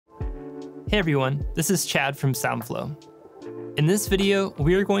Hey everyone, this is Chad from SoundFlow. In this video,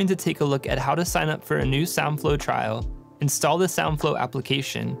 we are going to take a look at how to sign up for a new SoundFlow trial, install the SoundFlow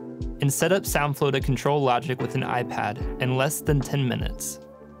application, and set up SoundFlow to control Logic with an iPad in less than 10 minutes.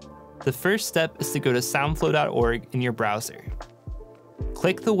 The first step is to go to soundflow.org in your browser.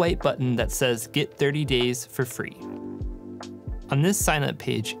 Click the white button that says Get 30 Days for Free. On this sign-up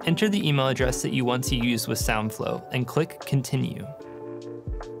page, enter the email address that you want to use with SoundFlow and click Continue.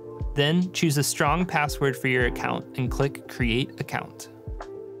 Then choose a strong password for your account and click Create Account.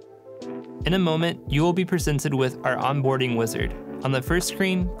 In a moment, you will be presented with our onboarding wizard. On the first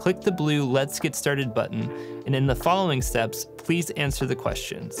screen, click the blue Let's Get Started button, and in the following steps, please answer the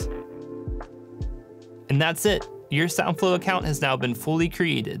questions. And that's it. Your SoundFlow account has now been fully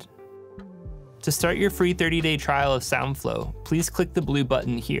created. To start your free 30-day trial of SoundFlow, please click the blue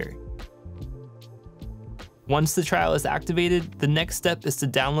button here. Once the trial is activated, the next step is to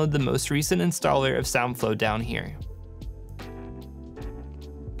download the most recent installer of SoundFlow down here.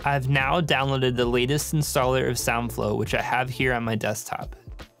 I've now downloaded the latest installer of SoundFlow, which I have here on my desktop.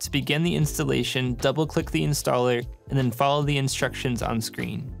 To begin the installation, double-click the installer and then follow the instructions on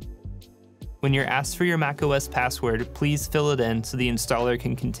screen. When you're asked for your macOS password, please fill it in so the installer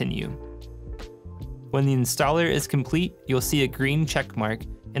can continue. When the installer is complete, you'll see a green check mark,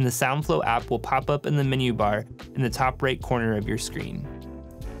 and the SoundFlow app will pop up in the menu bar in the top right corner of your screen.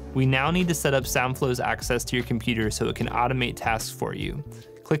 We now need to set up SoundFlow's access to your computer so it can automate tasks for you.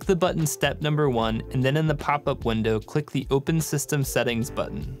 Click the button Step Number 1, and then in the pop-up window, click the Open System Settings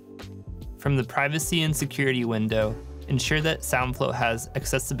button. From the Privacy and Security window, ensure that SoundFlow has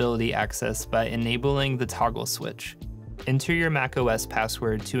accessibility access by enabling the toggle switch. Enter your macOS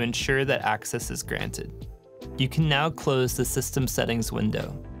password to ensure that access is granted. You can now close the System Settings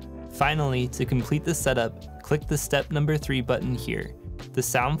window. Finally, to complete the setup, click the Step Number 3 button here. The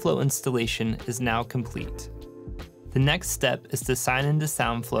SoundFlow installation is now complete. The next step is to sign into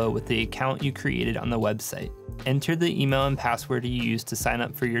SoundFlow with the account you created on the website. Enter the email and password you used to sign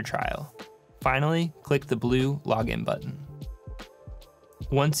up for your trial. Finally, click the blue Login button.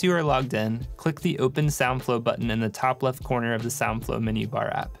 Once you are logged in, click the Open SoundFlow button in the top left corner of the SoundFlow menu bar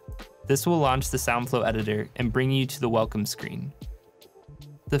app. This will launch the SoundFlow editor and bring you to the welcome screen.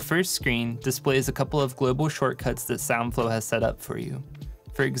 The first screen displays a couple of global shortcuts that SoundFlow has set up for you.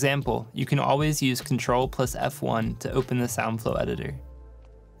 For example, you can always use Ctrl plus F1 to open the SoundFlow editor.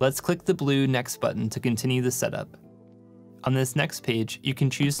 Let's click the blue Next button to continue the setup. On this next page, you can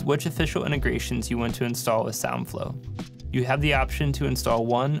choose which official integrations you want to install with SoundFlow. You have the option to install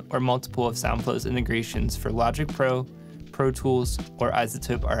one or multiple of SoundFlow's integrations for Logic Pro, Pro Tools, or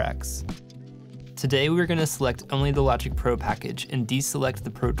iZotope RX. Today we're going to select only the Logic Pro package and deselect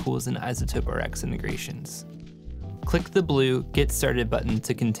the Pro Tools and iZotope RX integrations. Click the blue Get Started button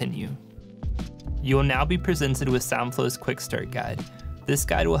to continue. You will now be presented with SoundFlow's Quick Start Guide. This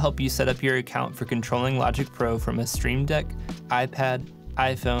guide will help you set up your account for controlling Logic Pro from a Stream Deck, iPad,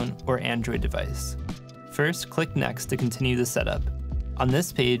 iPhone, or Android device. First, click Next to continue the setup. On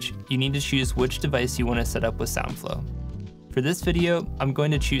this page, you need to choose which device you want to set up with SoundFlow. For this video, I'm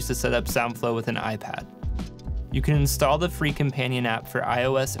going to choose to set up SoundFlow with an iPad. You can install the free companion app for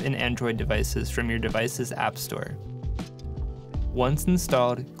iOS and Android devices from your device's app store. Once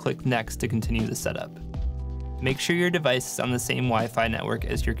installed, click Next to continue the setup. Make sure your device is on the same Wi-Fi network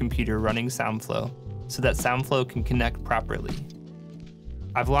as your computer running SoundFlow so that SoundFlow can connect properly.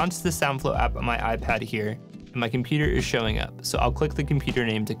 I've launched the SoundFlow app on my iPad here, and my computer is showing up, so I'll click the computer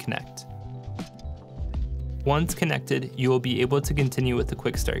name to connect. Once connected, you will be able to continue with the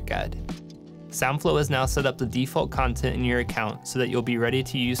Quick Start Guide. SoundFlow has now set up the default content in your account so that you'll be ready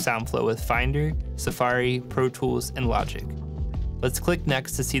to use SoundFlow with Finder, Safari, Pro Tools, and Logic. Let's click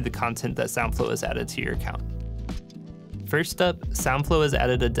Next to see the content that SoundFlow has added to your account. First up, SoundFlow has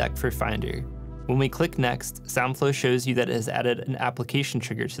added a deck for Finder. When we click Next, SoundFlow shows you that it has added an application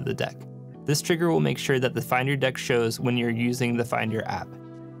trigger to the deck. This trigger will make sure that the Finder deck shows when you're using the Finder app.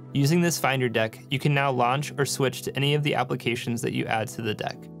 Using this Finder deck, you can now launch or switch to any of the applications that you add to the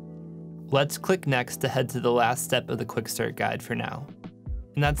deck. Let's click Next to head to the last step of the Quick Start Guide for now.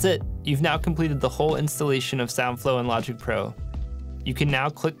 And that's it. You've now completed the whole installation of SoundFlow and Logic Pro. You can now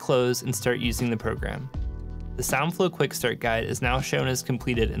click Close and start using the program. The SoundFlow Quick Start Guide is now shown as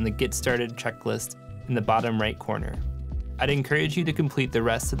completed in the Get Started checklist in the bottom right corner. I'd encourage you to complete the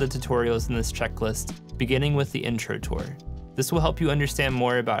rest of the tutorials in this checklist, beginning with the intro tour. This will help you understand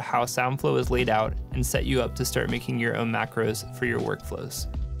more about how SoundFlow is laid out and set you up to start making your own macros for your workflows.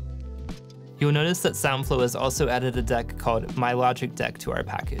 You'll notice that SoundFlow has also added a deck called My Logic Deck to our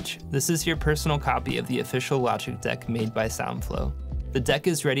package. This is your personal copy of the official Logic deck made by SoundFlow. The deck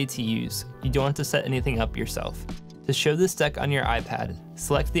is ready to use. You don't have to set anything up yourself. To show this deck on your iPad,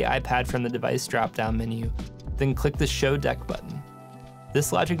 select the iPad from the device drop-down menu, then click the Show Deck button.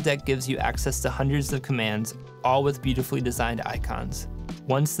 This Logic deck gives you access to hundreds of commands, all with beautifully designed icons.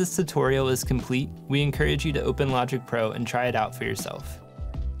 Once this tutorial is complete, we encourage you to open Logic Pro and try it out for yourself.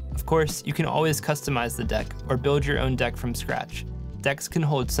 Of course, you can always customize the deck or build your own deck from scratch. Decks can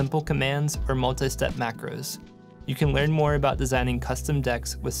hold simple commands or multi-step macros. You can learn more about designing custom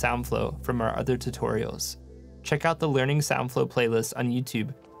decks with SoundFlow from our other tutorials. Check out the Learning SoundFlow playlist on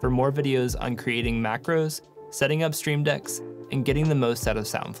YouTube for more videos on creating macros, setting up Stream Decks, and getting the most out of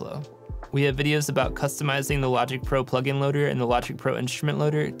SoundFlow. We have videos about customizing the Logic Pro plugin loader and the Logic Pro instrument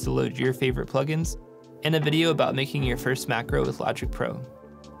loader to load your favorite plugins, and a video about making your first macro with Logic Pro.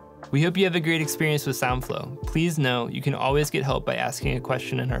 We hope you have a great experience with SoundFlow. Please know you can always get help by asking a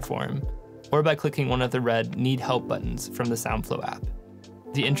question in our forum, or by clicking one of the red Need Help buttons from the SoundFlow app.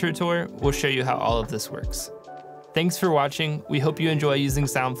 The intro tour will show you how all of this works. Thanks for watching. We hope you enjoy using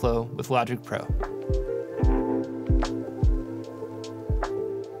SoundFlow with Logic Pro.